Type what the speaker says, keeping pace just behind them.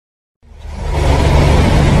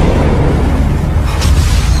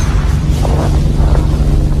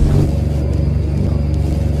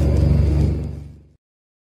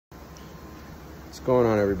going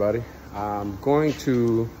on, everybody? I'm going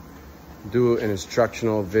to do an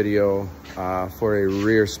instructional video for a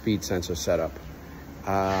rear speed sensor setup.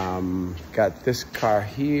 Got this car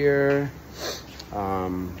here.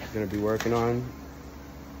 Gonna be working on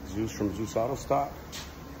Zeus from Zeus Auto Stock.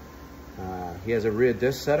 He has a rear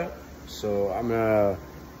disc setup, so I'm gonna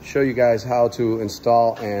show you guys how to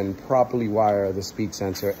install and properly wire the speed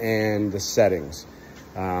sensor and the settings.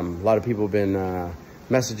 A lot of people have been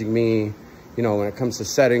messaging me, you know, when it comes to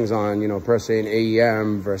settings on, you know, per se an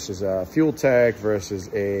AEM versus a Fuel Tech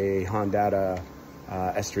versus a Honda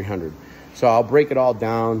S300. So I'll break it all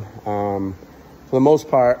down. For the most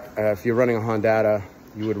part, if you're running a Honda,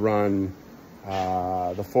 you would run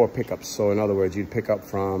the 4 pickups. So in other words, you'd pick up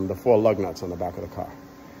from the 4 lug nuts on the back of the car.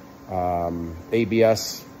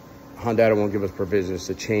 ABS, Honda won't give us provisions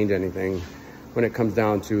to change anything when it comes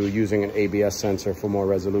down to using an ABS sensor for more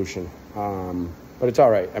resolution. But it's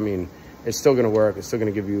all right. I mean, it's still gonna work. It's still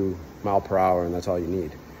gonna give you mile per hour, and that's all you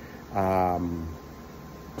need.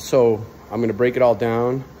 So I'm gonna break it all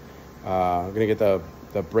down. I'm gonna get the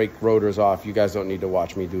brake rotors off. You guys don't need to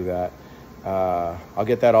watch me do that. I'll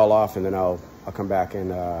get that all off, and then I'll come back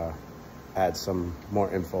and add some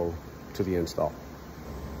more info to the install.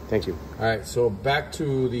 Thank you. All right, so back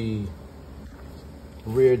to the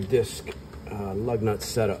rear disc lug nut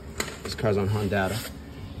setup. This car's on Honda.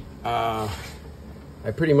 I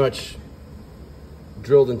pretty much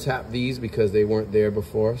drilled and tapped these because they weren't there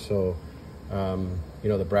before. So, you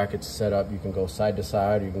know, the brackets set up. You can go side to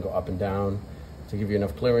side, or you can go up and down to give you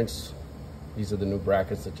enough clearance. These are the new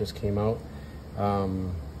brackets that just came out.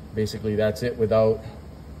 Basically, that's it without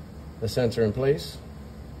the sensor in place.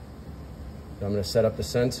 So I'm gonna set up the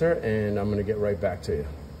sensor and I'm gonna get right back to you.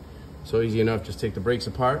 So easy enough, just take the brakes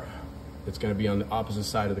apart. It's gonna be on the opposite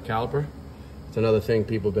side of the caliper. It's another thing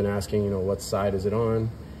people have been asking, you know, what side is it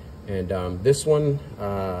on? And this one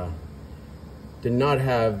did not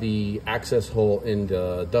have the access hole in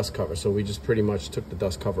the dust cover. So we just pretty much took the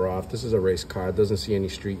dust cover off. This is a race car, it doesn't see any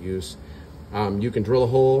street use. You can drill a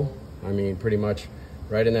hole, I mean, pretty much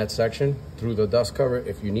right in that section through the dust cover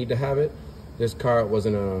if you need to have it. This car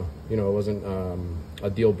wasn't a, you know, it wasn't a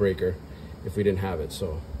deal breaker if we didn't have it.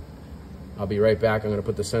 So I'll be right back. I'm gonna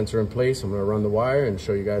put the sensor in place. I'm gonna run the wire and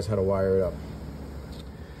show you guys how to wire it up.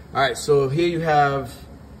 All right, so here you have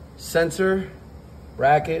sensor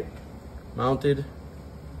bracket mounted.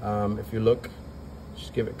 If you look,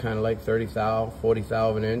 just give it kind of like 30 thou, 40 thou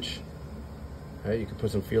of an inch. All right, you can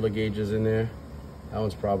put some feeler gauges in there. That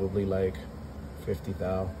one's probably like 50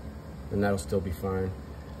 thou, and that'll still be fine.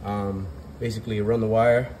 Basically, you run the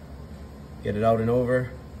wire, get it out and over,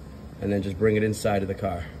 and then just bring it inside of the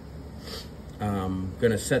car.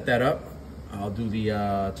 Gonna set that up. I'll do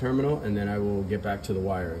the terminal, and then I will get back to the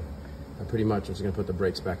wiring. I'm pretty much just gonna put the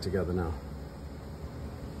brakes back together now.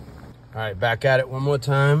 All right, back at it one more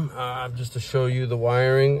time, just to show you the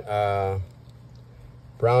wiring.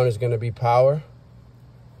 Brown is gonna be power.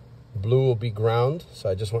 Blue will be ground, so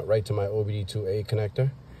I just went right to my OBD2A connector.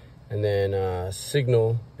 And then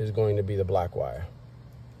signal is going to be the black wire.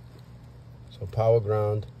 So power,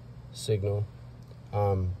 ground, signal.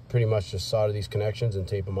 Pretty much just solder these connections and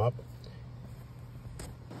tape them up.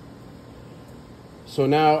 So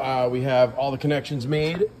now we have all the connections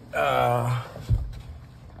made.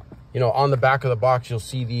 You know, on the back of the box, you'll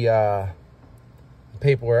see the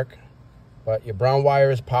paperwork, but your brown wire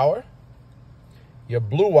is power, your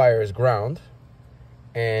blue wire is ground,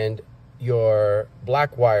 and your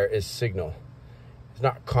black wire is signal. It's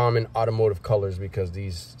not common automotive colors because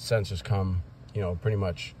these sensors come, you know, pretty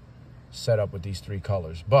much set up with these 3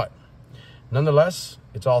 colors. But nonetheless,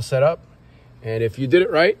 it's all set up. And if you did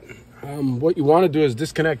it right, what you want to do is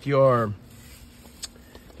disconnect your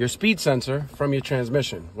speed sensor from your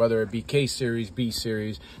transmission, whether it be K series, B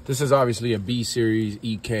series. This is obviously a B series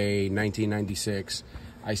EK 1996.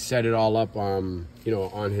 I set it all up you know,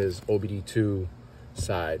 on his OBD2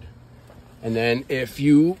 side. And then if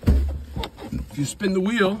you spin the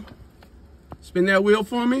wheel, spin that wheel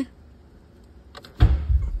for me,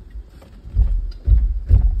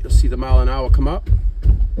 you'll see the mile an hour come up.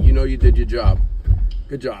 You know you did your job.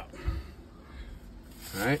 Good job.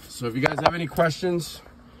 All right, so if you guys have any questions,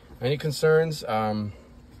 any concerns, you know,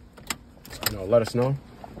 let us know.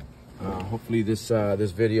 Hopefully this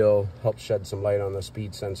video helps shed some light on the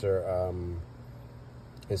speed sensor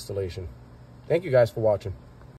installation. Thank you guys for watching.